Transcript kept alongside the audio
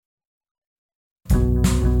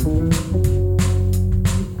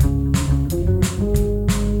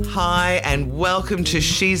and welcome to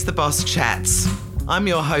She's the Boss Chats. I'm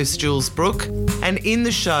your host, Jules Brooke, and in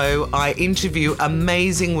the show, I interview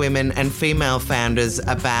amazing women and female founders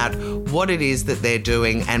about what it is that they're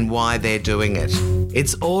doing and why they're doing it.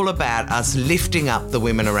 It's all about us lifting up the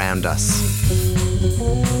women around us.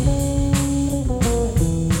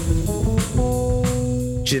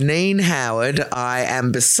 Janine Howard, I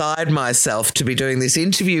am beside myself to be doing this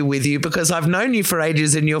interview with you because I've known you for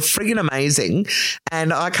ages and you're friggin' amazing,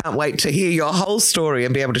 and I can't wait to hear your whole story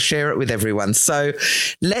and be able to share it with everyone. So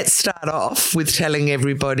let's start off with telling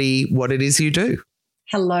everybody what it is you do.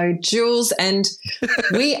 Hello, Jules. And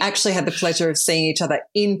we actually had the pleasure of seeing each other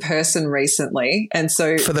in person recently. And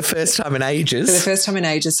so for the first time in ages.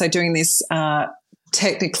 So doing this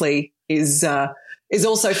technically is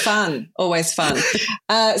also fun, always fun.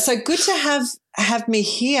 So good to have me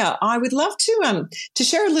here. I would love to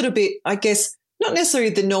share a little bit, I guess, not necessarily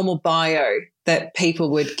the normal bio that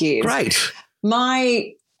people would give. Great.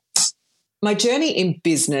 My journey in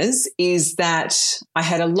business is that I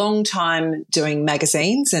had a long time doing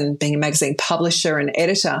magazines and being a magazine publisher and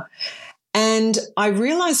editor. And I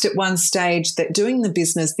realized at one stage that doing the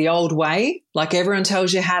business the old way, like everyone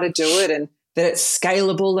tells you how to do it and that it's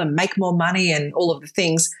scalable and make more money and all of the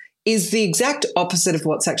things, is the exact opposite of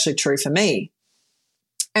what's actually true for me.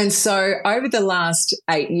 And so over the last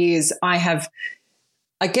 8 years, I have,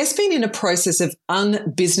 I guess, been in a process of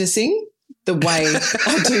unbusinessing the way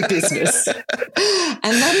I do business. And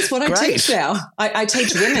that is what I teach now. I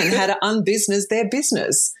teach women how to unbusiness their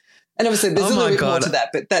business. And obviously there's a little bit more to that,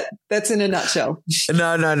 but that's in a nutshell.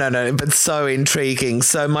 No, but so intriguing.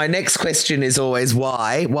 So my next question is always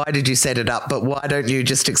why? Why did you set it up? But why don't you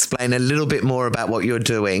just explain a little bit more about what you're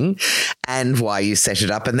doing and why you set it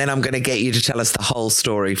up? And then I'm going to get you to tell us the whole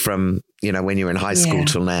story from, when you were in high school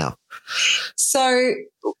till now. So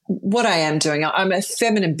what I am doing, I'm a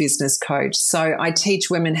feminine business coach. So I teach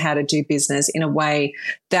women how to do business in a way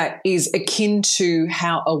that is akin to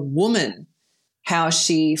how a woman, how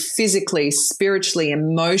she physically, spiritually,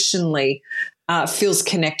 emotionally feels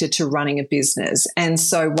connected to running a business. And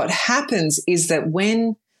so what happens is that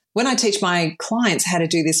when I teach my clients how to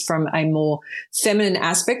do this from a more feminine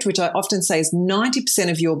aspect, which I often say is 90%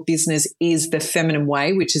 of your business is the feminine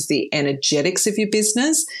way, which is the energetics of your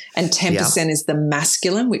business, and 10% is the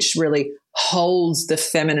masculine, which really holds the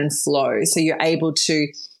feminine flow. So you're able to,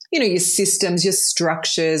 your systems, your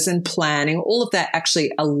structures and planning, all of that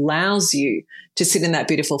actually allows you to sit in that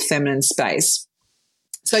beautiful feminine space.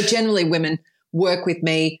 So generally women work with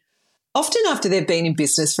me often after they've been in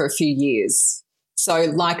business for a few years. So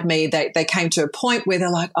like me, they came to a point where they're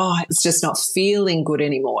like, oh, it's just not feeling good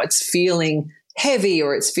anymore. It's feeling heavy,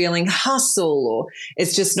 or it's feeling hustle, or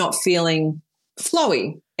it's just not feeling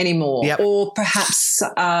flowy anymore. Yep. Or perhaps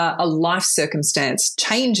a life circumstance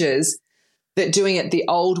changes that doing it the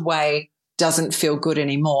old way doesn't feel good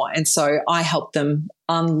anymore. And so I help them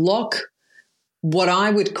unlock what I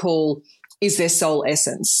would call is their soul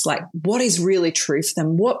essence, like what is really true for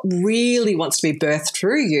them, what really wants to be birthed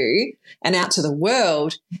through you and out to the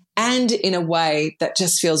world, and in a way that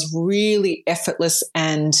just feels really effortless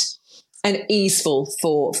and easeful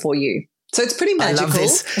for you. So it's pretty magical. I love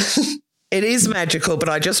this. It is magical, but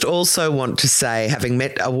I just also want to say, having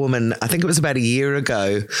met a woman, I think it was about a year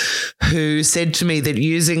ago, who said to me that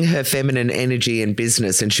using her feminine energy in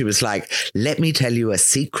business, and she was like, let me tell you a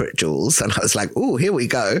secret, Jules. And I was like, oh, here we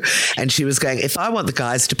go. And she was going, if I want the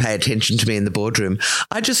guys to pay attention to me in the boardroom,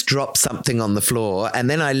 I just drop something on the floor and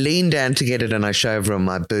then I lean down to get it and I show everyone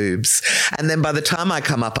my boobs. And then by the time I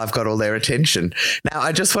come up, I've got all their attention. Now,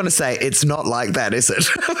 I just want to say it's not like that, is it?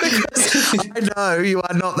 Because I know you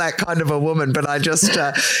are not that kind of a woman, but I just,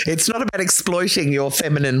 it's not about exploiting your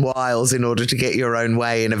feminine wiles in order to get your own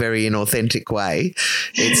way in a very inauthentic way.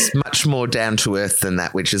 It's much more down to earth than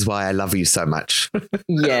that, which is why I love you so much.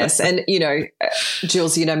 Yes. And,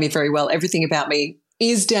 Jules, you know me very well. Everything about me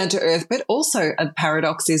is down to earth, but also a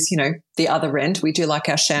paradox is, the other end. We do like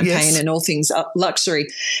our champagne and all things luxury.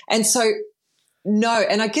 And so, no,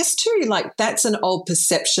 and I guess too, like that's an old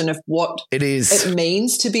perception of what it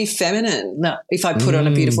means to be feminine. Now, if I put on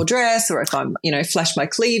a beautiful dress, or if I'm, flash my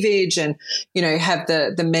cleavage and, have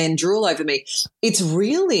the men drool over me, it's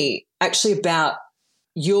really actually about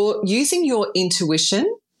using your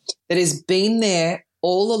intuition that has been there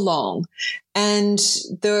all along. And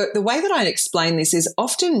the way that I explain this is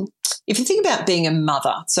often, if you think about being a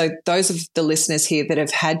mother, so those of the listeners here that have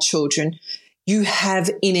had children, you have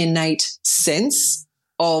an innate sense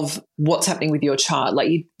of what's happening with your child,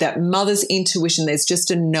 like that mother's intuition, there's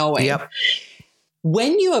just a knowing. Yep.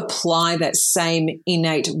 When you apply that same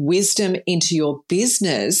innate wisdom into your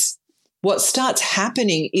business, what starts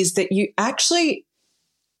happening is that you actually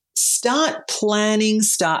start planning,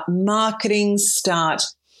 start marketing, start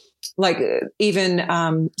like even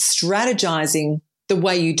strategizing the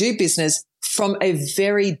way you do business from a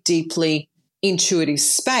very deeply intuitive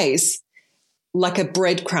space, like a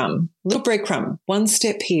breadcrumb, little breadcrumb, one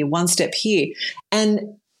step here, one step here.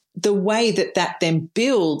 And the way that that then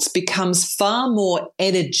builds becomes far more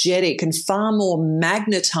energetic and far more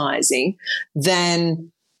magnetizing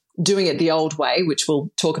than doing it the old way, which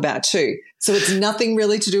we'll talk about too. So it's nothing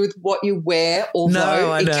really to do with what you wear,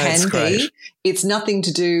 although it can be. It's nothing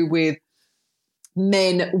to do with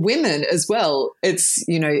men, women as well. It's,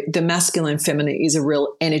 you know, the masculine, feminine is a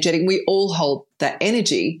real energetic. We all hold that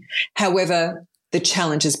energy. However, the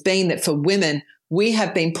challenge has been that for women, we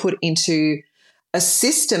have been put into a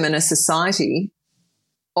system and a society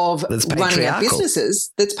of running our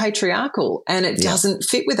businesses that's patriarchal, and it doesn't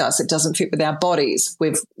fit with us. It doesn't fit with our bodies.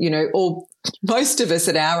 We've, you know, or most of us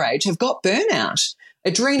at our age have got burnout,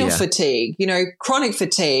 adrenal fatigue, you know, chronic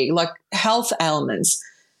fatigue, like health ailments.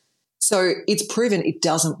 So it's proven it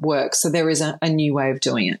doesn't work. So there is a new way of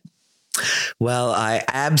doing it. Well, I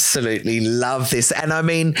absolutely love this. And I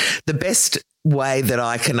mean, the best way that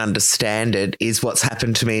I can understand it is what's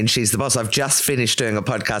happened to me in She's the Boss. I've just finished doing a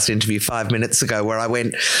podcast interview 5 minutes ago where I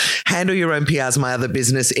went, handle your own PR is my other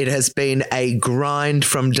business. It has been a grind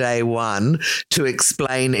from day one to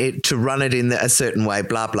explain it, to run it in a certain way,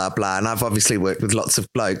 blah, blah, blah. And I've obviously worked with lots of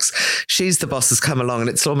blokes. She's the Boss has come along and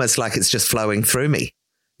it's almost like it's just flowing through me.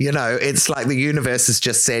 You know, it's like the universe has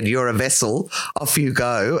just said, you're a vessel, off you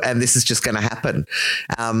go, and this is just going to happen.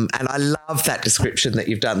 And I love that description that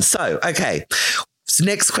you've done. So, okay, so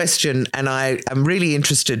next question, and I am really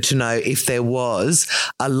interested to know if there was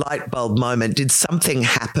a light bulb moment. Did something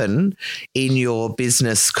happen in your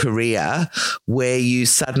business career where you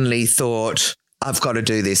suddenly thought, I've got to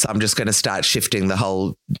do this. I'm just going to start shifting the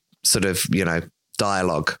whole sort of, you know,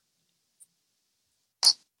 dialogue?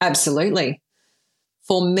 Absolutely.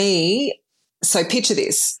 For me, so picture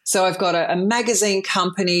this. So I've got a magazine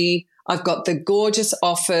company. I've got the gorgeous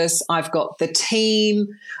office. I've got the team.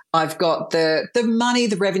 I've got the money,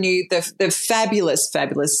 the revenue, the fabulous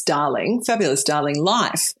darling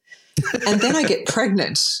life. And then I get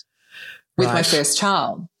pregnant with my first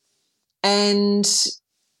child. And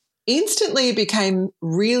instantly it became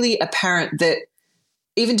really apparent that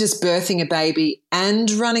even just birthing a baby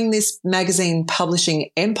and running this magazine publishing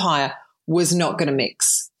empire was not going to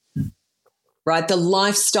mix, right? The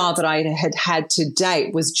lifestyle that I had to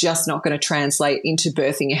date was just not going to translate into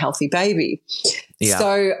birthing a healthy baby. Yeah.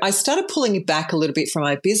 So I started pulling it back a little bit from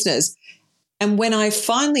my business. And when I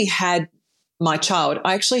finally had my child,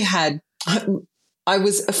 I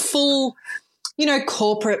was a full, you know,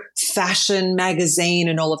 corporate fashion magazine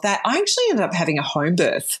and all of that. I actually ended up having a home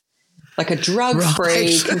birth, like a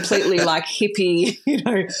drug-free, completely like hippie, you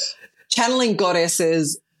know, channeling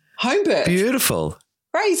goddesses, home birth. Beautiful.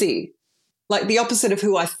 Crazy. Like the opposite of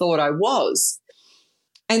who I thought I was.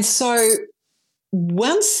 And so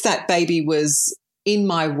once that baby was in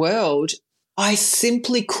my world, I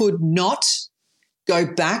simply could not go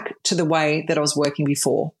back to the way that I was working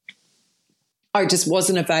before. I just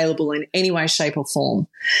wasn't available in any way, shape or form.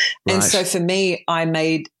 Right. And so for me, I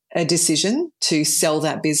made a decision to sell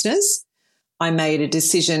that business. I made a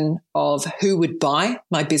decision of who would buy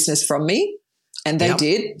my business from me. And they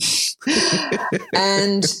did.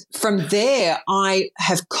 And from there, I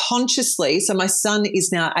have consciously, so my son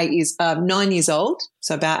is now 9 years old.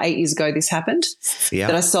 So about 8 years ago, this happened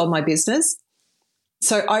that I sold my business.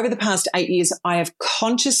 So over the past 8 years, I have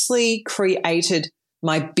consciously created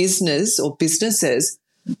my business or businesses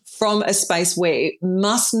from a space where it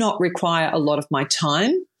must not require a lot of my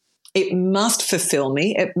time. It must fulfill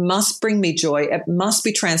me. It must bring me joy. It must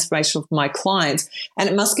be transformational for my clients, and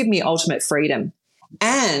it must give me ultimate freedom.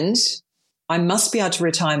 And I must be able to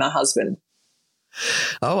retire my husband.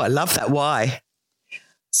 Oh, I love that. Why?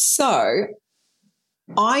 So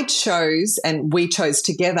I chose, and we chose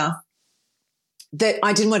together, that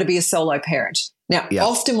I didn't want to be a solo parent. Now,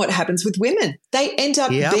 often what happens with women, they end up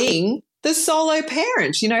being the solo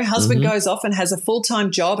parent. You know, husband goes off and has a full-time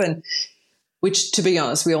job, and which, to be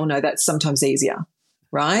honest, we all know that's sometimes easier,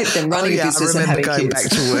 right, than running a business and having kids. I remember going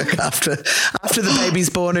back to work after the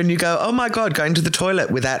baby's born and you go, oh, my God, going to the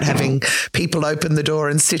toilet without having people open the door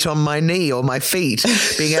and sit on my knee or my feet,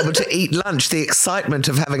 being able to eat lunch, the excitement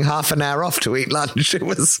of having half an hour off to eat lunch. It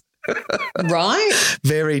was right,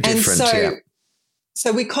 very different.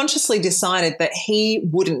 So we consciously decided that he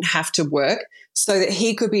wouldn't have to work so that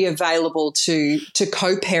he could be available to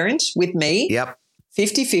co-parent with me. Yep.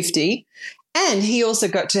 50-50. And he also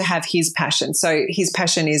got to have his passion. So his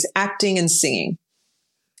passion is acting and singing.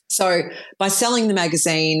 So by selling the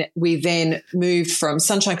magazine, we then moved from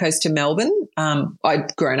Sunshine Coast to Melbourne.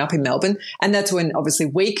 I'd grown up in Melbourne, and that's when obviously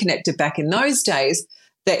we connected back in those days,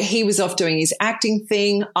 that he was off doing his acting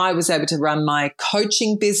thing. I was able to run my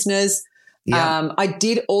coaching business. Yeah. I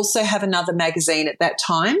did also have another magazine at that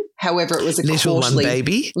time. However, it was a Little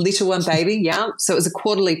quarterly. Little One Baby, yeah. So it was a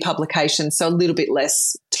quarterly publication, so a little bit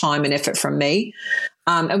less time and effort from me.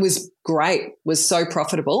 It was great, was so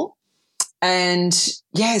profitable. And,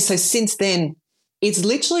 yeah, so since then, it's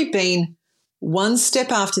literally been one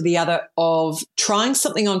step after the other of trying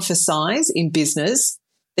something on for size in business,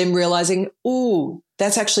 then realizing, ooh,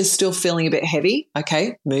 that's actually still feeling a bit heavy.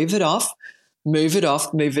 Okay, move it off,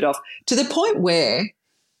 to the point where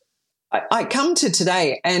I come to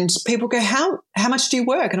today and people go, how much do you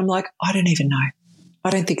work? And I'm like, I don't even know. I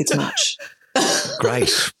don't think it's much.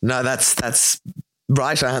 Great. No, that's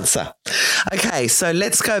right answer. Okay, so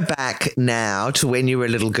let's go back now to when you were a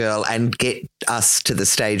little girl and get us to the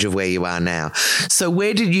stage of where you are now. So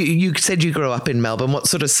where did you said you grew up in Melbourne. What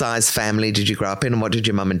sort of size family did you grow up in, and what did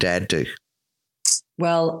your mum and dad do?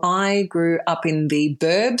 Well, I grew up in the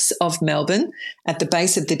burbs of Melbourne at the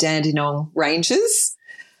base of the Dandenong Ranges.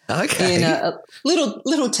 Okay. In a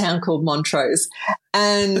little town called Montrose.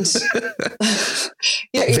 And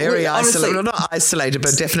yeah, very isolated. Well, not isolated,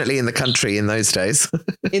 but definitely in the country in those days.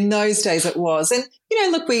 In those days it was. And,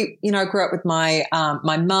 look, we, grew up with my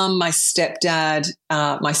mum, my stepdad,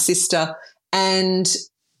 my sister, and,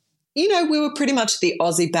 we were pretty much the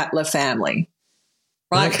Aussie battler family.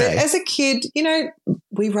 Right. Okay. But as a kid,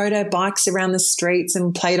 we rode our bikes around the streets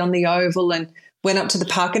and played on the oval and went up to the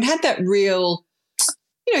park and had that real,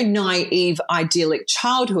 naive, idyllic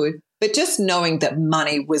childhood, but just knowing that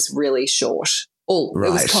money was really short. It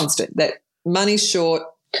was constant, that money's short,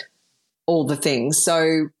 all the things.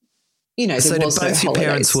 So, there so was did both your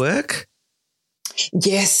parents work?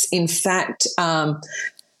 Yes. In fact, I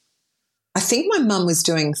think my mum was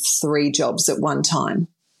doing 3 jobs at one time.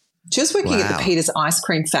 She was working at the Peters Ice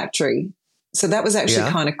Cream Factory. So that was actually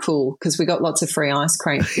kind of cool because we got lots of free ice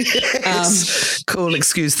cream. Cool,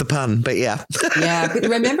 excuse the pun, but yeah. Yeah, but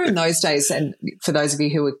remember in those days, and for those of you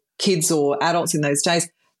who were kids or adults in those days,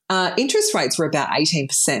 interest rates were about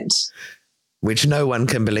 18%. Which no one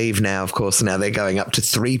can believe now, of course. Now they're going up to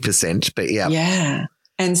 3%, but yeah. Yeah.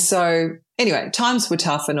 And so anyway, times were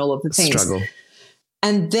tough and all of the things. Struggle.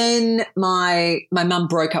 And then my mum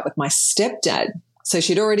broke up with my stepdad. So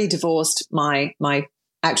she'd already divorced my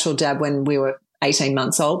actual dad when we were 18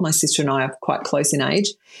 months old. My sister and I are quite close in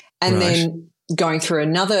age. And then going through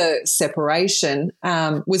another separation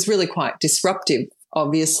was really quite disruptive,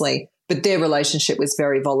 obviously. But their relationship was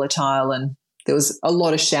very volatile and there was a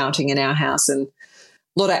lot of shouting in our house and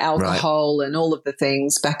a lot of alcohol and all of the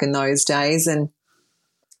things back in those days. And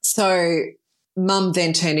so mum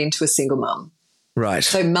then turned into a single mum. Right.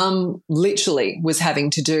 So mum literally was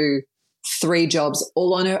having to do 3 jobs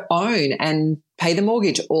all on her own and pay the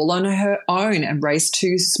mortgage all on her own and raise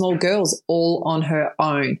 2 small girls all on her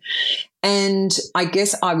own. And I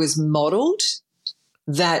guess I was modeled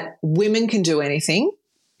that women can do anything.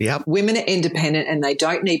 Yep. Women are independent and they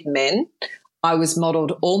don't need men. I was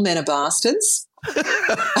modeled all men are bastards.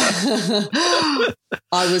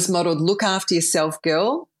 I was modeled look after yourself,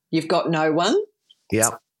 girl. You've got no one.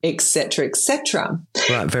 Yep. Et cetera, et cetera.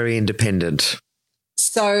 Right, very independent.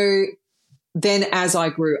 So then as I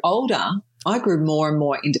grew older, I grew more and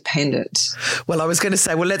more independent. Well, I was going to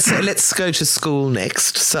say, let's go to school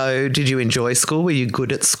next. So did you enjoy school? Were you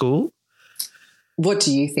good at school? What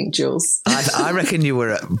do you think, Jules? I reckon you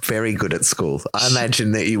were very good at school. I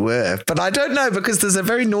imagine that you were, but I don't know because there's a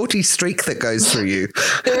very naughty streak that goes through you.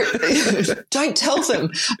 Don't tell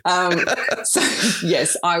them. So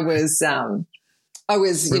yes, I was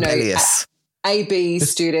rebellious. AB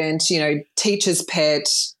student, teacher's pet,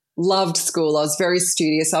 loved school. I was very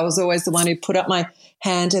studious. I was always the one who put up my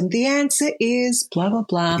hand and the answer is blah, blah,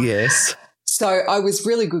 blah. Yes. So I was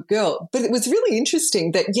really good girl. But it was really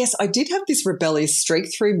interesting that, yes, I did have this rebellious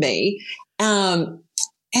streak through me and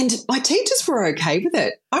my teachers were okay with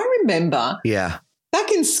it. I remember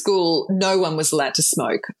back in school, no one was allowed to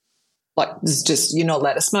smoke. Like, it's just, you're not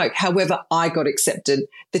allowed to smoke. However, I got accepted.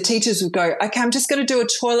 The teachers would go, okay, I'm just going to do a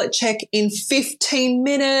toilet check in 15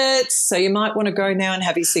 minutes. So you might want to go now and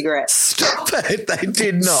have your cigarette. Stop it. They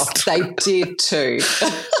did not. They did too.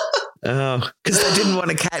 Oh, because they didn't want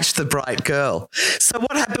to catch the bright girl. So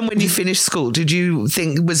what happened when you finished school? Did you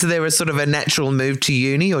think, was there a sort of a natural move to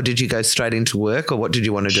uni or did you go straight into work or what did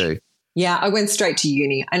you want to do? Yeah, I went straight to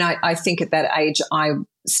uni. And I think at that age, I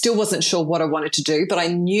still wasn't sure what I wanted to do, but I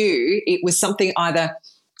knew it was something either,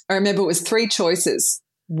 I remember it was 3 choices.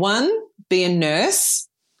 1, be a nurse.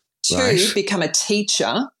 2, Right. become a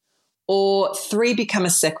teacher. Or 3, become a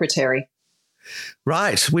secretary.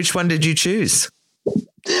 Right. Which one did you choose?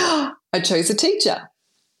 I chose a teacher.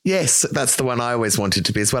 Yes, that's the one I always wanted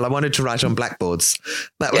to be as well. I wanted to write on blackboards.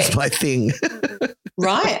 That was my thing.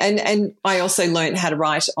 Right. And I also learned how to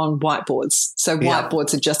write on whiteboards. So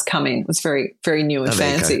whiteboards had just come in. It was very, very new and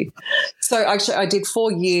fancy. So actually I did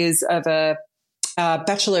 4 years of a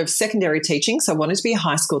Bachelor of Secondary Teaching. So I wanted to be a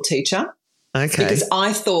high school teacher. Okay. Because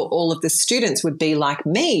I thought all of the students would be like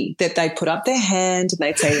me, that they'd put up their hand and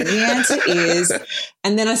they'd say, and the answer is.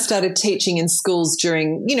 And then I started teaching in schools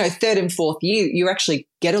during, 3rd and 4th year. You actually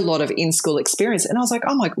get a lot of in-school experience. And I was like,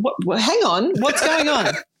 oh, my God, hang on, what's going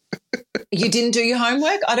on? You didn't do your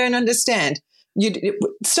homework? I don't understand.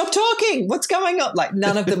 Stop talking. What's going on? Like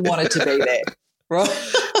none of them wanted to be there.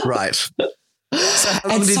 Right. Right. So how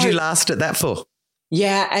long did you last at that for?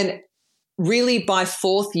 Yeah. And really by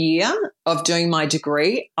 4th year of doing my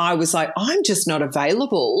degree, I was like, I'm just not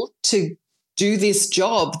available to do this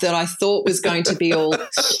job that I thought was going to be all,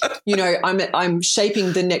 I'm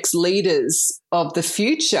shaping the next leaders of the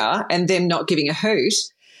future and them not giving a hoot.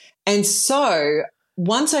 And so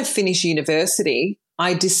once I finished university,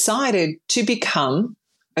 I decided to become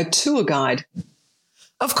a tour guide.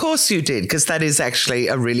 Of course you did, because that is actually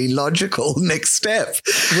a really logical next step.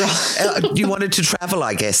 Right. You wanted to travel,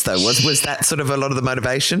 I guess, though. Was that sort of a lot of the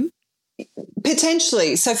motivation?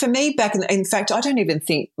 Potentially. So for me in fact, I don't even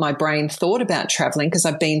think my brain thought about traveling because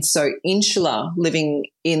I've been so insular living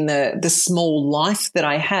in the small life that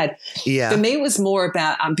I had. Yeah. For me, it was more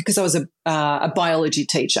about because I was a biology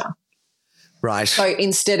teacher. Right. So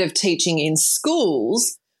instead of teaching in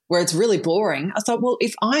schools where it's really boring, I thought, well,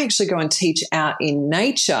 if I actually go and teach out in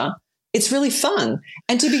nature, it's really fun.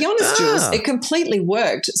 And to be honest, Jules, it completely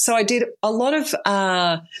worked. So I did a lot of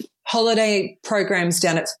holiday programs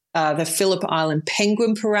down at the Phillip Island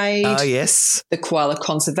Penguin Parade. Oh, yes. The Koala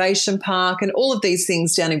Conservation Park and all of these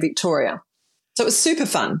things down in Victoria. So it was super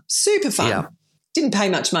fun, super fun. Yeah. Didn't pay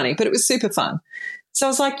much money, but it was super fun. So I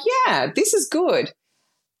was like, yeah, this is good.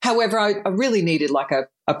 However, I really needed like a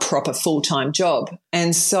proper full-time job.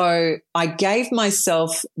 And so I gave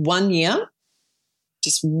myself 1 year,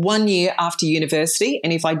 just 1 year after university.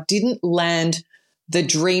 And if I didn't land the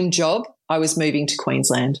dream job, I was moving to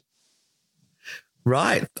Queensland.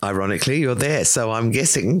 Right. Ironically, you're there. So I'm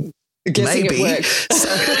guessing Maybe. It worked.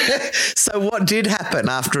 So what did happen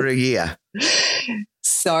after a year?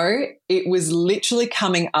 So it was literally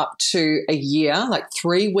coming up to a year, like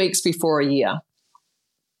 3 weeks before a year.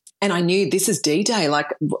 And I knew this is D-Day.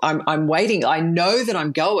 Like I'm waiting. I know that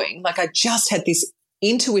I'm going. Like I just had this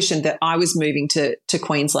intuition that I was moving to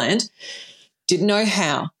Queensland. Didn't know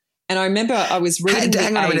how. And I remember I was reading.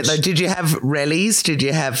 Hang on a minute though. Did you have rallies? Did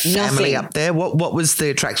you have family up there? What was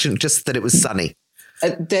the attraction? Just that it was sunny.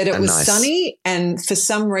 That it was sunny, and for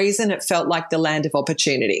some reason it felt like the land of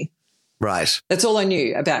opportunity. Right. That's all I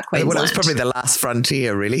knew about Queensland. Well, it was probably the last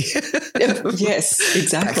frontier, really. Yes,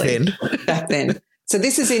 exactly. Back then. So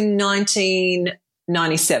this is in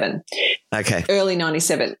 1997. Okay. Early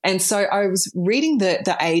 97. And so I was reading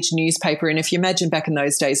the Age newspaper, and if you imagine back in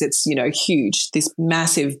those days, it's, huge, this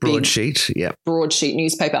massive broadsheet, broadsheet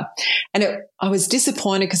newspaper. And I was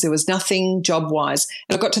disappointed because there was nothing job-wise.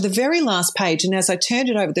 And I got to the very last page, and as I turned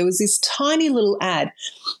it over, there was this tiny little ad,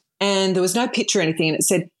 and there was no picture or anything, and it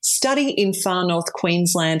said, "Study in Far North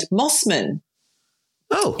Queensland, Mossman.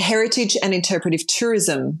 Oh. Heritage and Interpretive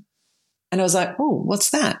Tourism." And I was like, oh,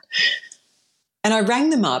 what's that? And I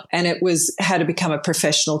rang them up, and it was how to become a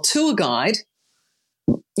professional tour guide,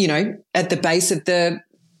 at the base of the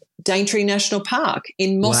Daintree National Park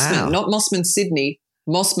in Mossman, not Mossman, Sydney,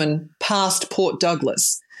 Mossman past Port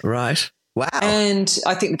Douglas. Right. Wow. And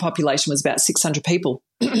I think the population was about 600 people.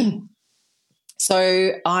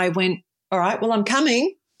 So I went, all right, well, I'm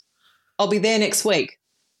coming. I'll be there next week.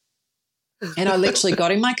 And I literally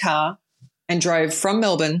got in my car and drove from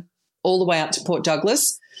Melbourne all the way up to Port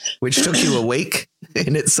Douglas. Which took you a week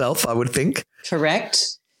in itself, I would think.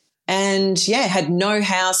 Correct. And, had no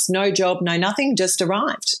house, no job, no nothing, just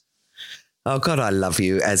arrived. Oh, God, I love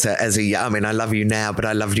you I love you now, but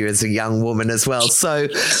I loved you as a young woman as well. So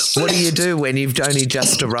what do you do when you've only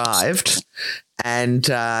just arrived and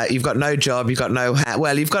you've got no job, you've got no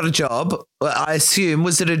you've got a job. I assume,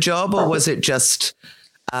 was it a job or was it just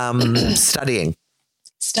studying?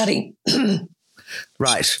 Studying.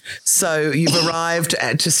 Right. So you've arrived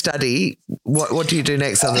to study. What do you do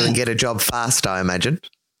next other than get a job fast, I imagine?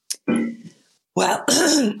 Well,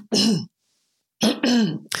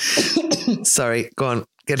 Sorry, go on,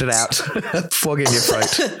 get it out. Fog in your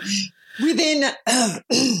throat. within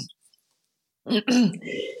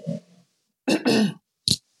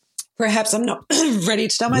perhaps I'm not ready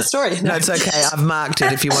to tell my story. No, it's okay. I've marked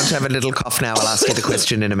it. If you want to have a little cough now, I'll ask you the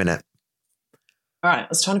question in a minute. All right, I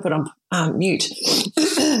was trying to put on mute.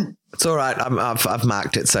 It's all right. I've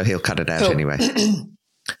marked it, so he'll cut it out anyway.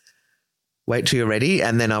 Wait till you're ready,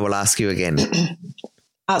 and then I will ask you again.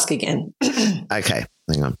 Ask again. Okay,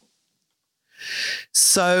 hang on.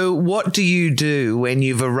 So what do you do when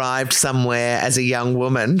you've arrived somewhere as a young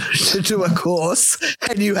woman to do a course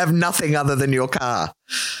and you have nothing other than your car?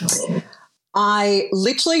 I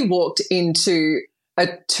literally walked into a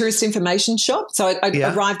tourist information shop. So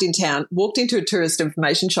I arrived in town, walked into a tourist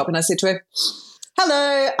information shop, and I said to her,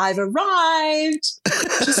 "Hello, I've arrived."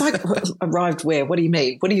 She's like, "Arrived where? What do you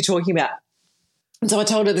mean? What are you talking about?" And so I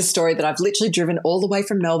told her the story that I've literally driven all the way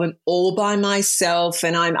from Melbourne all by myself,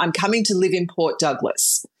 and I'm coming to live in Port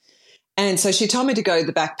Douglas. And so she told me to go to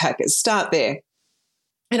the Backpackers, start there.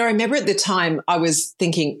 And I remember at the time I was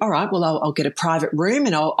thinking, all right, well, I'll get a private room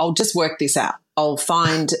and I'll just work this out. I'll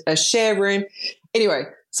find a share room. Anyway,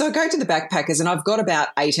 so I go to the Backpackers and I've got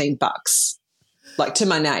about $18, like to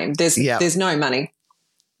my name. There's no money.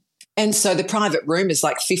 And so the private room is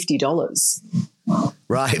like $50.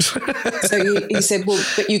 Right. So he said, well,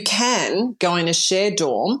 but you can go in a shared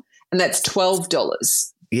dorm and that's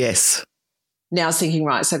 $12. Yes. Now I was thinking,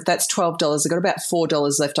 right, so if that's $12, I've got about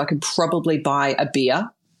 $4 left. I could probably buy a beer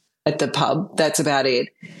at the pub. That's about it.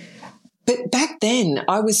 But back then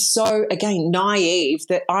I was so, again, naive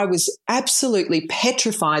that I was absolutely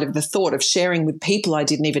petrified of the thought of sharing with people I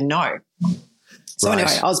didn't even know. So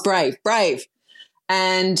anyway, I was brave.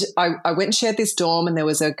 And I went and shared this dorm, and there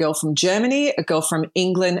was a girl from Germany, a girl from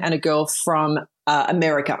England, and a girl from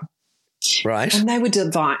America. Right. And they were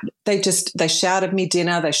divine. They shouted me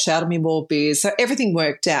dinner, they shouted me more beers. So everything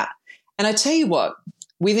worked out. And I tell you what,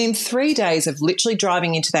 within 3 days of literally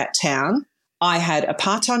driving into that town, I had a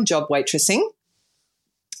part-time job waitressing.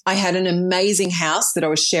 I had an amazing house that I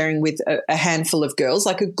was sharing with a handful of girls,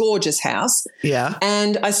 like a gorgeous house. Yeah.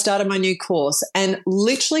 And I started my new course. And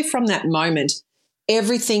literally from that moment,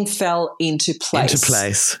 everything fell into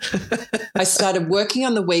place. I started working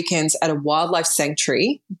on the weekends at a wildlife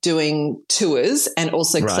sanctuary doing tours and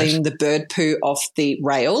also cleaning the bird poo off the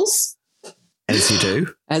rails. As you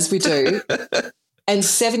do. As we do. And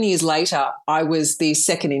 7 years later, I was the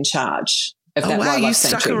second in charge of that wildlife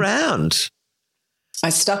sanctuary. You stuck around. I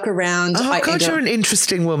stuck around. Oh, God, you're an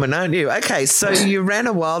interesting woman, aren't you? Okay, so you ran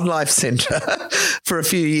a wildlife centre for a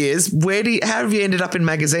few years. How have you ended up in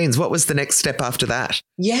magazines? What was the next step after that?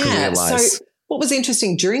 Yeah, so what was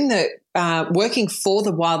interesting, during the working for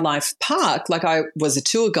the wildlife park, like I was a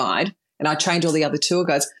tour guide and I trained all the other tour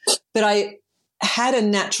guides, but I had a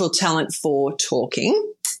natural talent for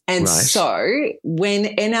talking. And so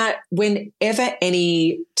whenever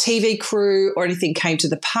any TV crew or anything came to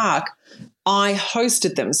the park, I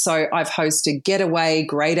hosted them. So I've hosted Getaway,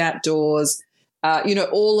 Great Outdoors,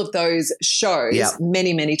 all of those shows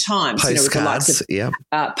many, many times. Postcards,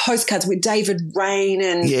 postcards with David Rain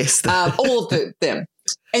and all of them.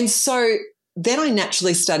 And so then I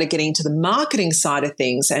naturally started getting into the marketing side of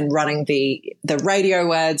things and running the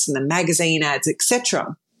radio ads and the magazine ads,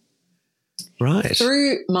 etc. Right.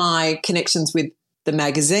 Through my connections with the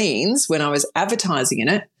magazines, when I was advertising in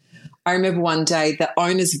it, I remember one day the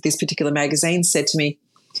owners of this particular magazine said to me,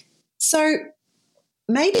 "So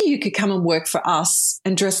maybe you could come and work for us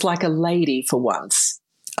and dress like a lady for once."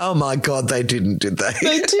 Oh, my God, they didn't, did they?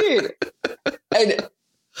 They did. And,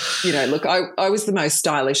 look, I was the most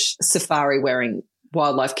stylish safari-wearing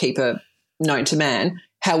wildlife keeper known to man.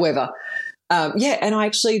 However, and I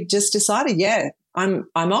actually just decided, I'm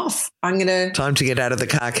off. I'm going to... Time to get out of the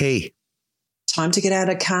car key. Time to get out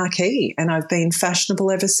of car key, and I've been fashionable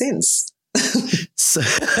ever since. So,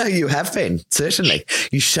 you have been, certainly.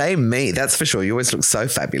 You shame me, that's for sure. You always look so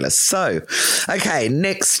fabulous. So, okay,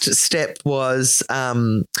 next step was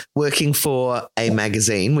working for a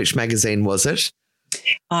magazine. Which magazine was it?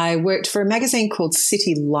 I worked for a magazine called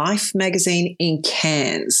City Life magazine in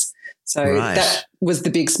Cairns. So that was the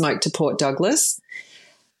big smoke to Port Douglas.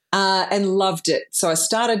 And loved it. So I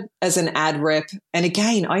started as an ad rep, and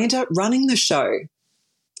again, I ended up running the show,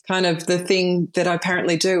 kind of the thing that I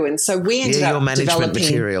apparently do. And so we ended up management developing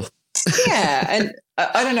material. And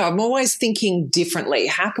I don't know, I'm always thinking differently.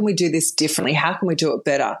 How can we do this differently? How can we do it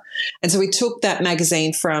better? And so we took that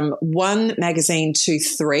magazine from 1 magazine to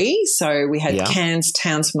 3. So we had Cairns,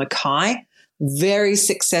 Townsville, Mackay, very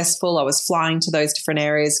successful. I was flying to those different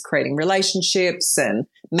areas, creating relationships and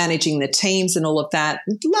managing the teams and all of that,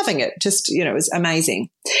 loving it. Just, it was amazing.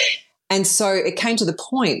 And so it came to the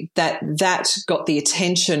point that got the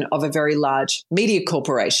attention of a very large media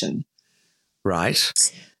corporation. Right.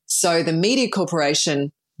 So the media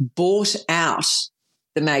corporation bought out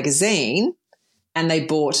the magazine and they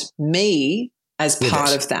bought me as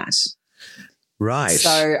part of that. Right.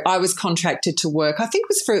 So I was contracted to work, I think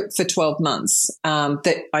it was for 12 months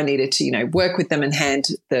that I needed to, work with them and hand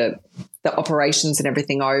the operations and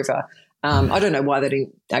everything over. I don't know why they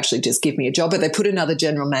didn't actually just give me a job, but they put another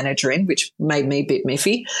general manager in, which made me a bit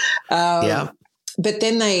miffy. But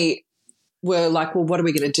then they were like, well, what are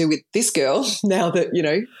we going to do with this girl now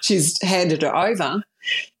that, she's handed her over?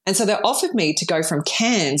 And so they offered me to go from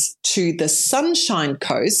Cairns to the Sunshine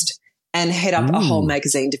Coast and head up a whole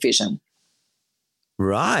magazine division.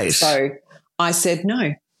 Right. So I said no.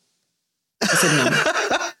 No,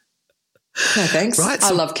 thanks. Right, I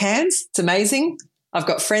love Cairns. It's amazing. I've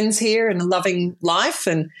got friends here and a loving life.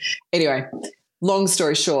 And anyway, long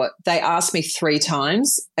story short, they asked me 3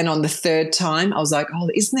 times. And on the 3rd time, I was like, oh,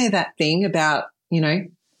 isn't there that thing about,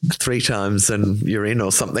 3 times and you're in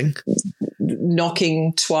or something?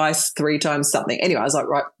 Knocking twice, 3 times something. Anyway, I was like,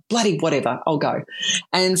 right, bloody whatever, I'll go.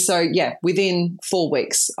 And so, within 4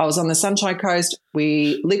 weeks, I was on the Sunshine Coast.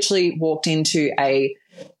 We literally walked into a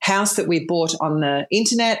house that we bought on the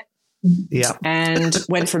internet and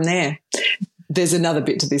went from there. There's another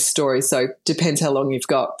bit to this story, so depends how long you've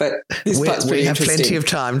got, but this part's pretty interesting. We have plenty of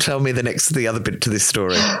time. Tell me the other bit to this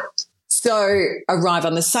story. So arrive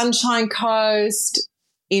on the Sunshine Coast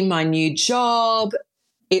in my new job.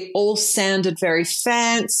 It all sounded very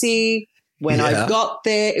fancy. When I got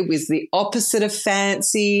there, it was the opposite of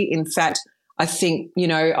fancy. In fact, I think,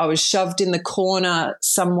 I was shoved in the corner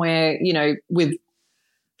somewhere, with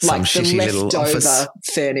like the leftover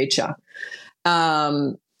furniture.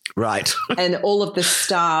 Right. And all of the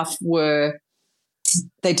staff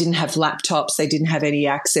they didn't have laptops. They didn't have any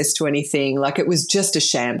access to anything. Like it was just a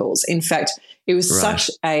shambles. In fact, it was such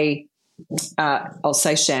I'll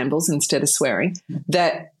say shambles instead of swearing,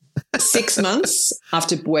 that 6 months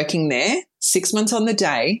after working there, 6 months on the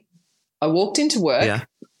day, I walked into work. Yeah.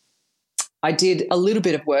 I did a little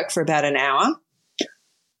bit of work for about an hour.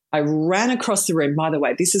 I ran across the room. By the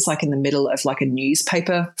way, this is like in the middle of like a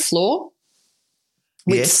newspaper floor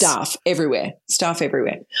with staff everywhere.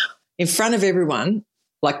 In front of everyone,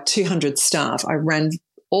 like 200 staff, I ran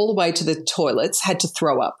all the way to the toilets, had to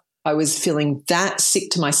throw up. I was feeling that sick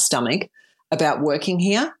to my stomach about working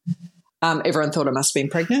here. Everyone thought I must have been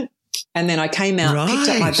pregnant. And then I came out, picked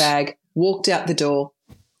up my bag, walked out the door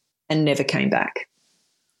and never came back.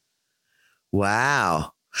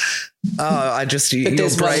 Wow. Oh, your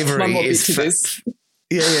bravery one more is bit to this.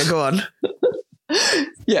 Yeah, go on.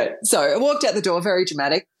 So I walked out the door, very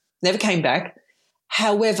dramatic, never came back.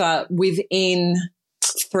 However, within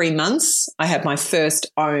 3 months, I had my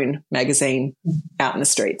first own magazine out in the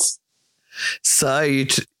streets. So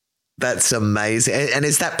that's amazing. And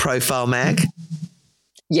is that Profile Mag?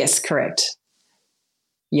 Yes, correct.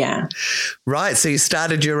 Yeah. Right. So you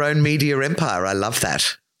started your own media empire. I love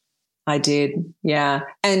that. I did. Yeah.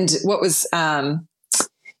 And what was,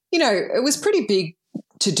 it was pretty big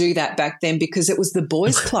to do that back then because it was the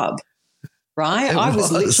boys club, right? I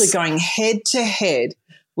was literally going head to head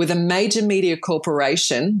with a major media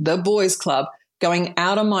corporation, the boys club, going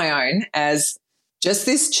out on my own as just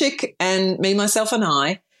this chick and me, myself and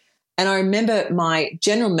I. And I remember my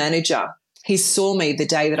general manager, he saw me the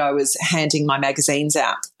day that I was handing my magazines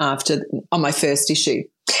out on my first issue.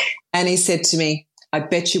 And he said to me, I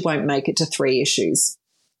bet you won't make it to 3 issues.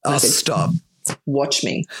 And I said, stop. Watch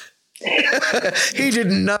me. He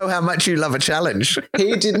didn't know how much you love a challenge.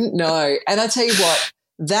 He didn't know. And I tell you what,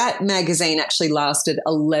 that magazine actually lasted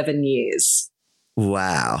 11 years.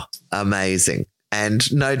 Wow. Amazing.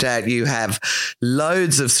 And no doubt you have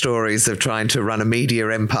loads of stories of trying to run a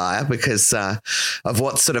media empire because of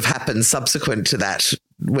what sort of happened subsequent to that.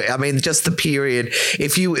 I mean, just the period.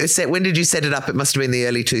 When did you set it up? It must have been the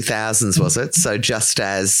early 2000s, was it? So just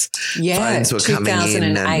as phones were coming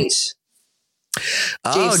in. 2008.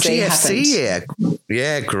 Oh, GFC, happened.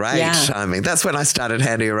 yeah, great. Yeah. I mean, that's when I started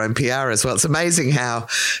Handle Your Own PR as well. It's amazing how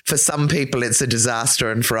for some people it's a disaster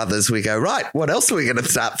and for others we go, right, what else are we going to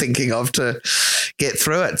start thinking of to get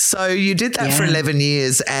through it? So you did that for 11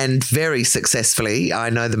 years and very successfully. I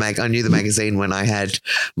knew the magazine when I had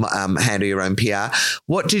Handle Your Own PR.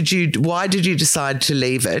 Why did you decide to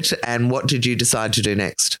leave it and what did you decide to do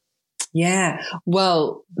next? Yeah,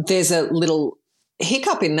 well, there's a little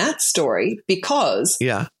hiccup in that story because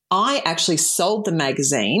I actually sold the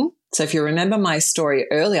magazine So if you remember my story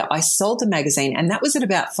earlier, I sold the magazine, and that was at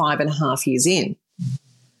about 5.5 years in.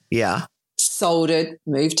 Yeah. Sold it,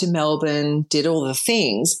 moved to Melbourne, did all the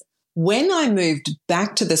things. When I moved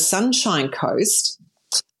back to the Sunshine Coast,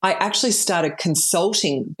 I actually started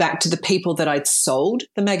consulting back to the people that I'd sold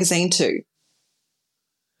the magazine to.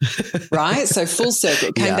 Right? So full circle.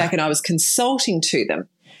 It came back and I was consulting to them.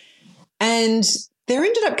 And there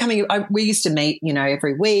ended up coming, we used to meet,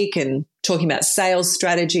 every week and talking about sales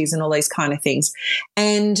strategies and all these kind of things.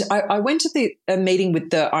 And I went to a meeting with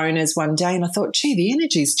the owners one day and I thought, gee, the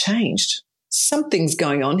energy's changed. Something's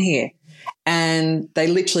going on here. And they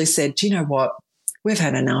literally said, do you know what? We've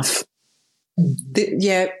had enough.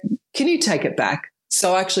 Can you take it back?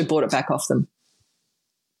 So I actually bought it back off them.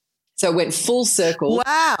 So it went full circle.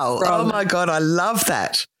 Wow. Oh, my God. I love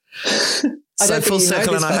that. So full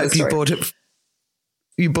circle, and I hope you bought it.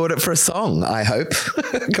 You bought it for a song, I hope,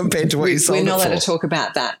 compared to what you sold it for. We're not allowed to talk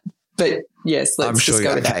about that. But, yes, let's just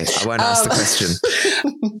go with that. I won't ask the question.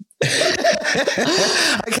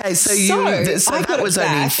 Okay, so that was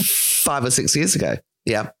only 5 or 6 years ago.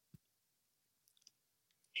 Yeah.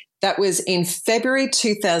 That was in February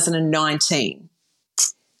 2019.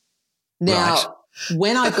 Now,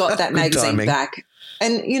 when I got that magazine back,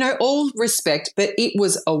 and, all respect, but it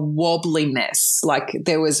was a wobbly mess. Like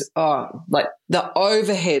there was, the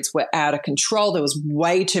overheads were out of control. There was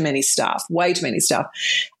way too many staff.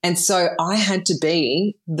 And so I had to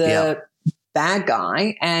be the bad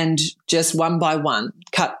guy and just one by one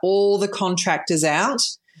cut all the contractors out,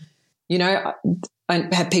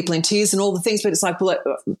 and had people in tears and all the things. But it's like, well,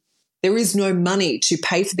 there is no money to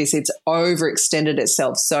pay for this. It's overextended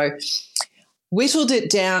itself. So whittled it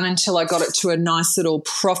down until I got it to a nice little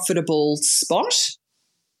profitable spot.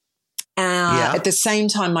 At the same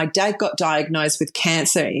time, my dad got diagnosed with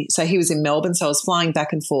cancer. So he was in Melbourne, so I was flying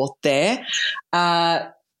back and forth there.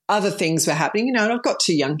 Other things were happening. And I've got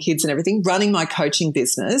 2 young kids and everything, running my coaching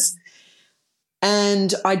business.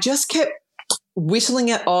 And I just kept whittling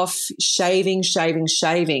it off, shaving,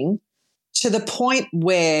 to the point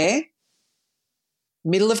where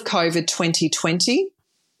middle of COVID 2020,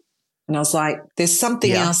 and I was like, there's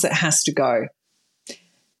something else that has to go.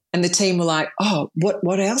 And the team were like, oh,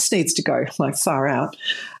 what else needs to go? I'm like, far out.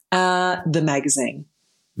 The magazine.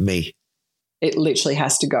 Me. It literally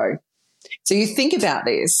has to go. So you think about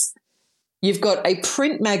this. You've got a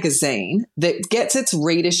print magazine that gets its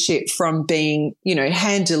readership from being,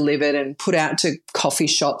 hand delivered and put out to coffee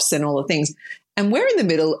shops and all the things. And we're in the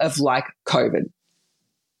middle of like COVID,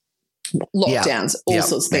 lockdowns, all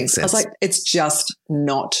sorts of things. I was like, it's just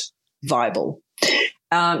not viable.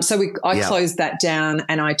 So I closed that down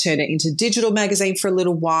and I turned it into digital magazine for a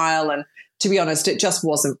little while. And to be honest, it just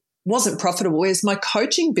wasn't profitable. Whereas my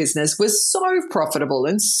coaching business was so profitable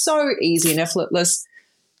and so easy and effortless.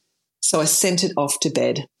 So I sent it off to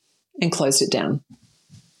bed and closed it down.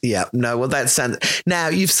 Yeah, no, well, that sounds. Now,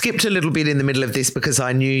 you've skipped a little bit in the middle of this because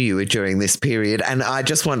I knew you were during this period, and I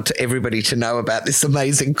just want everybody to know about this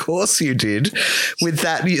amazing course you did with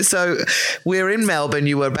that. So we're in Melbourne.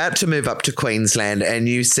 You were about to move up to Queensland, and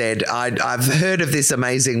you said, I've heard of this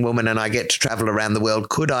amazing woman and I get to travel around the world.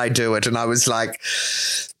 Could I do it? And I was like,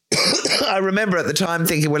 I remember at the time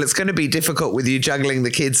thinking, well, it's going to be difficult with you juggling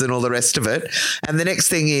the kids and all the rest of it. And the next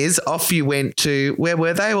thing is off you went to, where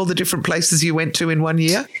were they? All the different places you went to in 1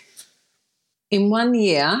 year? In 1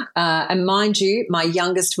 year, and mind you, my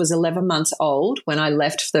youngest was 11 months old when I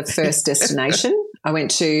left for the first destination. I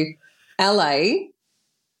went to LA,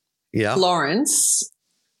 Florence,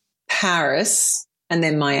 Paris, and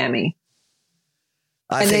then Miami.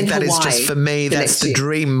 I think that is just, for me, that's the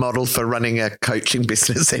dream model for running a coaching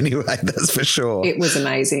business anyway, that's for sure. It was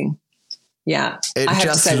amazing. Yeah. I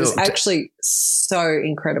have to say, it was actually so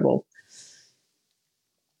incredible.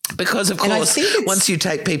 Because, of course, once you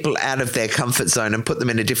take people out of their comfort zone and put them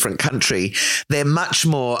in a different country, they're much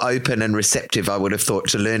more open and receptive, I would have thought,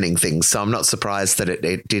 to learning things. So I'm not surprised that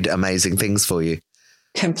it did amazing things for you.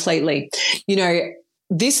 Completely.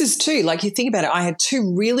 This is too, like you think about it, I had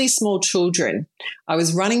 2 really small children. I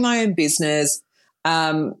was running my own business.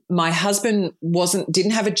 My husband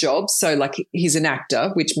didn't have a job. So like he's an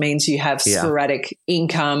actor, which means you have sporadic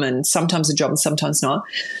income and sometimes a job and sometimes not.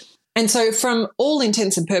 And so from all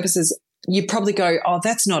intents and purposes, you probably go, oh,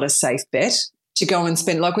 that's not a safe bet to go and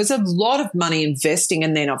spend. Like there's a lot of money investing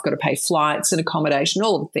and then I've got to pay flights and accommodation,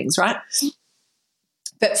 all the things, right?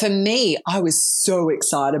 But for me, I was so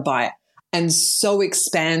excited by it. And so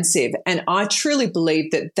expansive. And I truly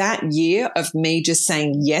believe that year of me just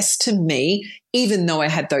saying yes to me, even though I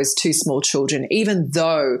had those 2 small children, even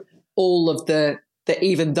though all of the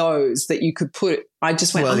even those that you could put, I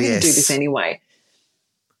just went, I'm going to do this anyway.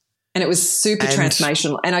 And it was super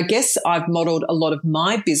transformational. And I guess I've modeled a lot of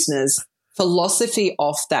my business philosophy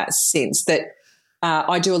off that sense that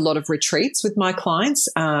I do a lot of retreats with my clients.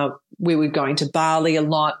 We were going to Bali a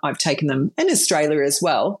lot. I've taken them in Australia as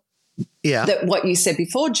well. Yeah. That what you said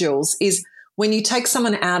before, Jules, is when you take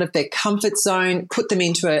someone out of their comfort zone, put them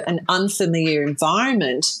into an unfamiliar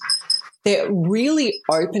environment, they're really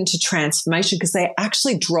open to transformation because they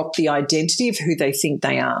actually drop the identity of who they think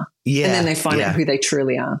they are. Yeah. And then they find out who they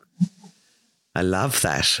truly are. I love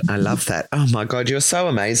that. I love that. Oh, my God, you're so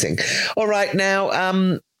amazing. All right.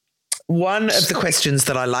 Now, one of the questions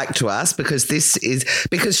that I like to ask, because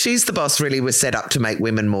She's the Boss really was set up to make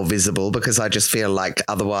women more visible, because I just feel like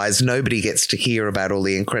otherwise nobody gets to hear about all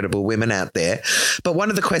the incredible women out there. But one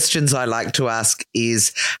of the questions I like to ask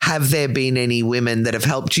is, have there been any women that have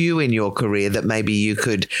helped you in your career that maybe you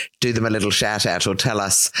could do them a little shout out or tell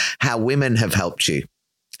us how women have helped you?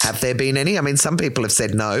 Have there been any? I mean, some people have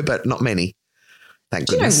said no, but not many. Thank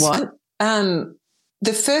goodness. You know what?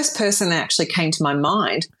 The first person that actually came to my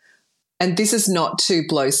mind, and this is not to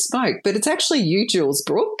blow smoke, but it's actually you, Jules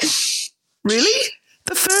Brooke. Really?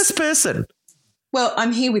 The first person? Well,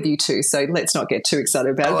 I'm here with you too, so let's not get too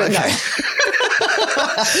excited about it. But okay. No.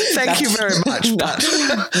 Thank you very much. But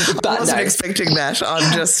I wasn't expecting that.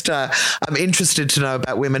 I'm just, I'm interested to know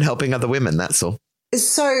about women helping other women. That's all.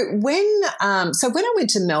 So when I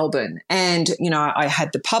went to Melbourne and, you know, I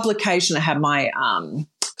had the publication, I had my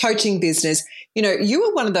coaching business, you know, you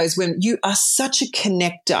were one of those women, you are such a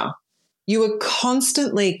connector. You were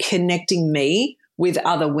constantly connecting me with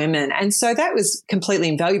other women. And so that was completely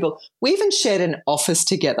invaluable. We even shared an office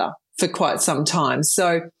together for quite some time.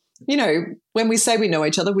 So, you know, when we say we know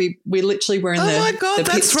each other, we literally were in the my God, the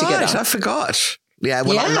that's pits right. together. I forgot. Yeah,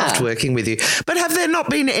 well, I loved working with you. But have there not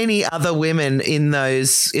been any other women in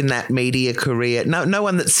that media career? No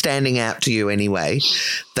one that's standing out to you anyway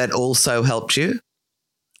that also helped you?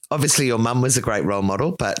 Obviously, your mum was a great role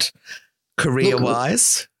model, but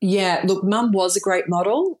career-wise? Look, mum was a great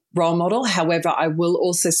role model. However, I will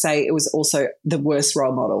also say it was also the worst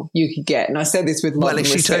role model you could get. And I said this with love and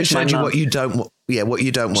respect. Well, she showed you what you don't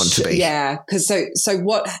want to be. Yeah, because so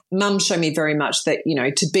what mum showed me very much that, you know,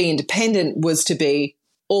 to be independent was to be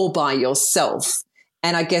all by yourself.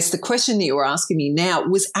 And I guess the question that you were asking me now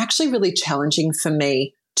was actually really challenging for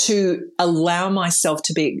me to allow myself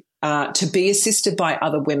to be assisted by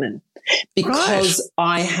other women, because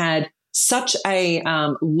I had such a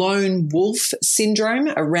lone wolf syndrome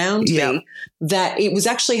around me that it was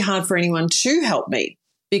actually hard for anyone to help me,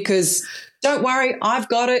 because don't worry, I've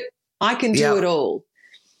got it. I can do it all.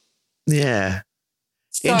 Yeah.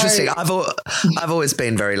 So, interesting. I've always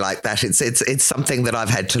been very like that. It's something that I've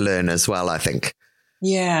had to learn as well, I think.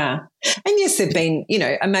 Yeah. And yes, there've been, you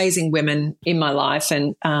know, amazing women in my life,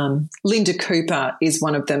 and Linda Cooper is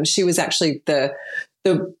one of them. She was actually the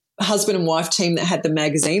husband and wife team that had the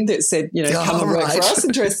magazine that said, you know, come and work for us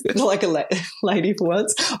and dress like a lady for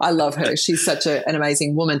once. I love her. She's such an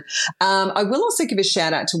amazing woman. I will also give a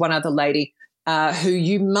shout out to one other lady who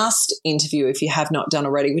you must interview if you have not done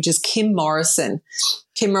already, which is Kim Morrison.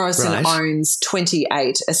 Kim Morrison owns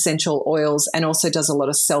 28 essential oils and also does a lot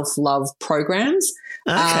of self-love programs.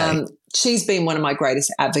 Okay. She's been one of my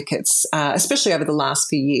greatest advocates, especially over the last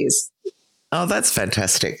few years. Oh, that's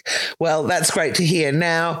fantastic. Well, that's great to hear.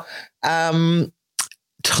 Now,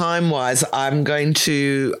 time-wise, I'm going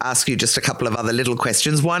to ask you just a couple of other little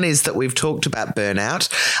questions. One is that we've talked about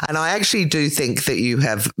burnout, and I actually do think that you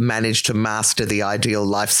have managed to master the ideal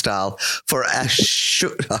lifestyle for I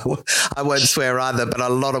won't swear either, but a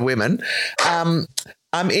lot of women.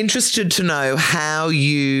 I'm interested to know how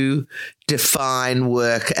you define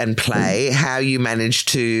work and play, how you manage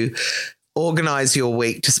to organize your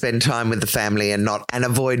week to spend time with the family and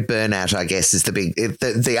avoid burnout, I guess, is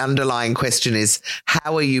the underlying question is,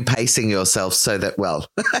 how are you pacing yourself so that, well,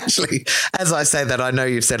 actually, as I say that, I know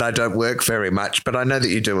you've said I don't work very much, but I know that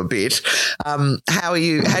you do a bit.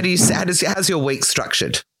 How's your week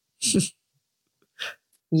structured?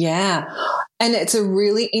 Yeah. And it's a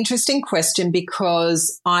really interesting question,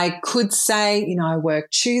 because I could say, you know, I work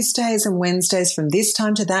Tuesdays and Wednesdays from this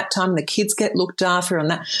time to that time. The kids get looked after on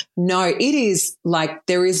that. No, it is like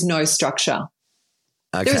there is no structure.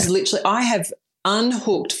 Okay. There is literally, I have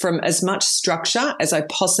unhooked from as much structure as I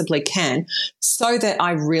possibly can so that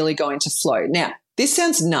I really go into flow. Now, this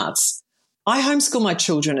sounds nuts. I homeschool my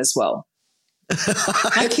children as well.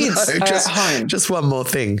 My kids are at home. Just one more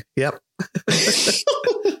thing. Yep.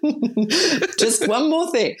 Just one more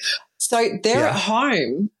thing. So they're at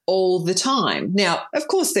home all the time. Now, of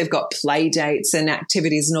course, they've got play dates and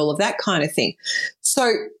activities and all of that kind of thing.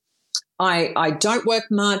 So I don't work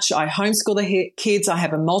much. I homeschool the kids. I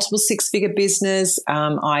have a multiple six-figure business.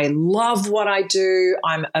 I love what I do.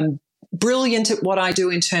 I'm brilliant at what I do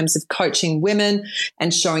in terms of coaching women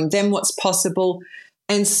and showing them what's possible.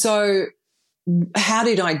 And so how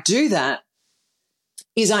did I do that?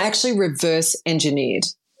 Is I actually reverse engineered.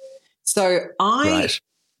 So I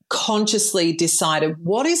consciously decided,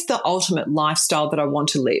 what is the ultimate lifestyle that I want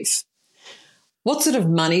to live? What sort of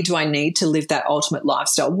money do I need to live that ultimate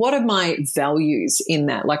lifestyle? What are my values in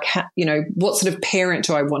that? Like, what sort of parent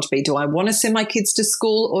do I want to be? Do I want to send my kids to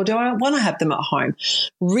school, or do I want to have them at home?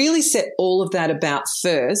 Really set all of that about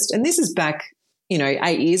first. And this is back,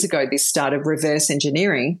 8 years ago, this started reverse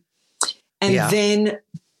engineering, and then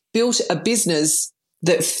built a business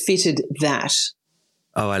that fitted that.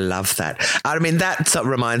 Oh, I love that. I mean, that sort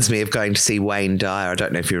of reminds me of going to see Wayne Dyer. I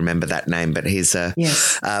don't know if you remember that name, but he's a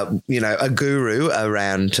guru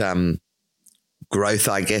around growth,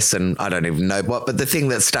 I guess, and I don't even know what. But the thing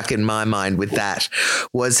that stuck in my mind with that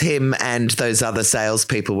was him and those other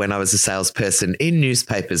salespeople when I was a salesperson in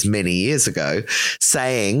newspapers many years ago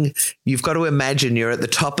saying, you've got to imagine you're at the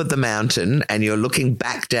top of the mountain and you're looking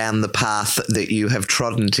back down the path that you have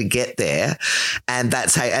trodden to get there. And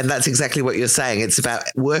that's exactly what you're saying. It's about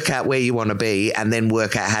work out where you want to be and then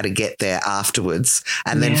work out how to get there afterwards,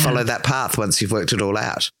 and then follow that path once you've worked it all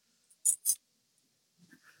out.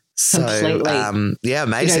 Completely. So,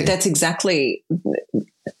 amazing. That's exactly,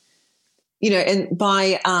 and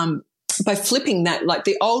by flipping that, like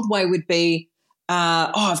the old way would be,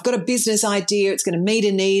 I've got a business idea, it's going to meet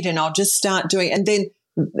a need and I'll just start doing, and then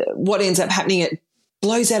what ends up happening, it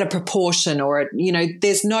blows out of proportion, or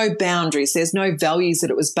there's no boundaries, there's no values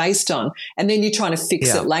that it was based on. And then you're trying to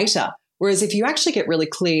fix it later. Whereas if you actually get really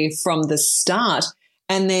clear from the start,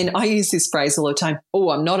 and then I use this phrase all the time,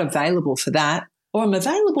 I'm not available for that, or I'm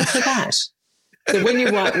available for that. So when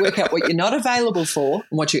you work out what you're not available for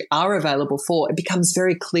and what you are available for, it becomes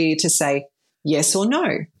very clear to say yes or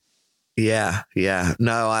no. Yeah.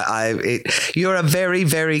 No, you're a very,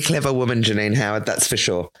 very clever woman, Janine Howard, that's for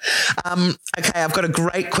sure. Okay, I've got a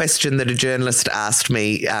great question that a journalist asked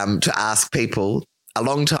me to ask people a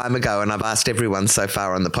long time ago, and I've asked everyone so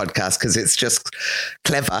far on the podcast because it's just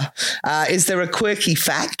clever. Is there a quirky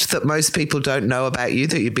fact that most people don't know about you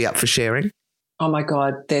that you'd be up for sharing? Oh, my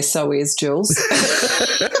God, there so is, Jules.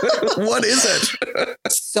 What is it?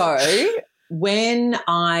 So when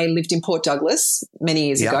I lived in Port Douglas many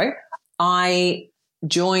years ago, I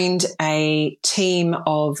joined a team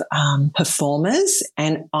of performers,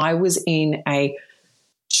 and I was in a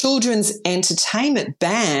children's entertainment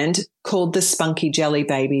band called the Spunky Jelly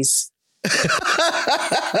Babies.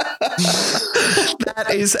 That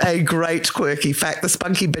is a great quirky fact, the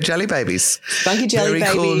Spunky Jelly Babies. Spunky Jelly Babies.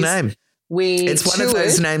 Very cool name. It's one toured. of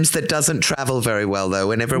those names that doesn't travel very well, though.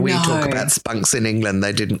 Whenever we talk about spunks in England,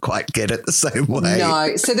 they didn't quite get it the same way.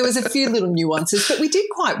 No, so there was a few little nuances, but we did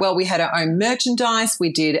quite well. We had our own merchandise.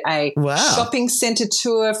 We did a shopping centre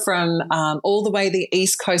tour from all the way the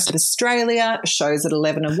east coast of Australia, shows at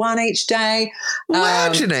 11 and 1 each day.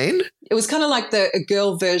 Wow, Janine. It was kind of like a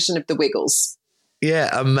girl version of the Wiggles.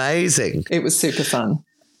 Yeah, amazing. It was super fun.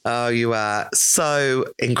 Oh, you are so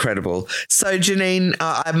incredible. So, Janine,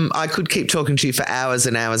 I could keep talking to you for hours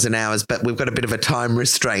and hours and hours, but we've got a bit of a time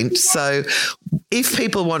restraint. So if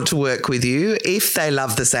people want to work with you, if they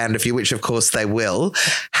love the sound of you, which of course they will,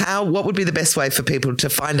 what would be the best way for people to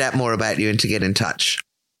find out more about you and to get in touch?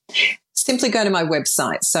 Simply go to my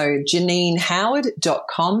website. So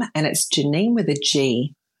JanineHoward.com, and it's Janine with a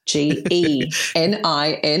G. Genine,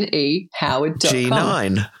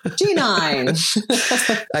 Howard.com.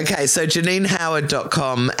 G9. Okay, so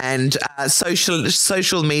JanineHoward.com, and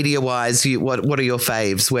social media wise, what are your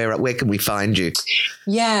faves? Where can we find you?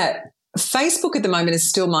 Yeah, Facebook at the moment is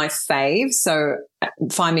still my fave. So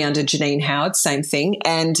find me under Janine Howard, same thing.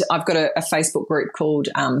 And I've got a Facebook group called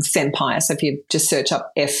Fempire. So if you just search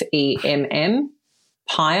up FEMM.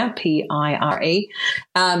 Pire, Pire.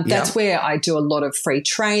 That's where I do a lot of free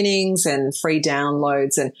trainings and free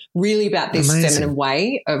downloads, and really about this feminine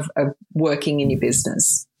way of working in your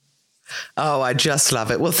business. Oh, I just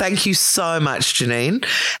love it. Well, thank you so much, Janine.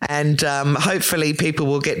 And hopefully people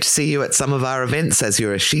will get to see you at some of our events as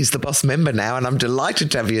you're a She's the Boss member now, and I'm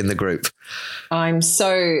delighted to have you in the group. I'm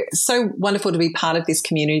so wonderful to be part of this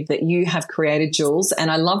community that you have created, Jules.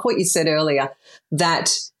 And I love what you said earlier,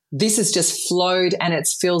 that this has just flowed and it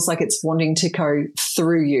feels like it's wanting to go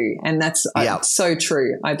through you. And that's so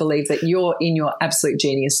true. I believe that you're in your absolute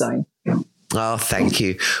genius zone. Oh, thank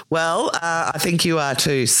you. Well, I think you are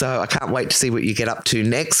too. So I can't wait to see what you get up to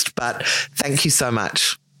next. But thank you so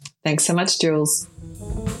much. Thanks so much, Jules.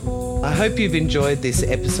 I hope you've enjoyed this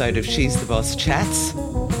episode of She's the Boss Chats.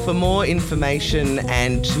 For more information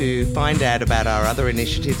and to find out about our other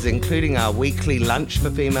initiatives, including our weekly lunch for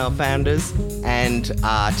female founders and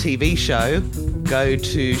our TV show, go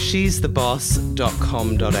to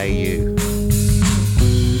shestheboss.com.au.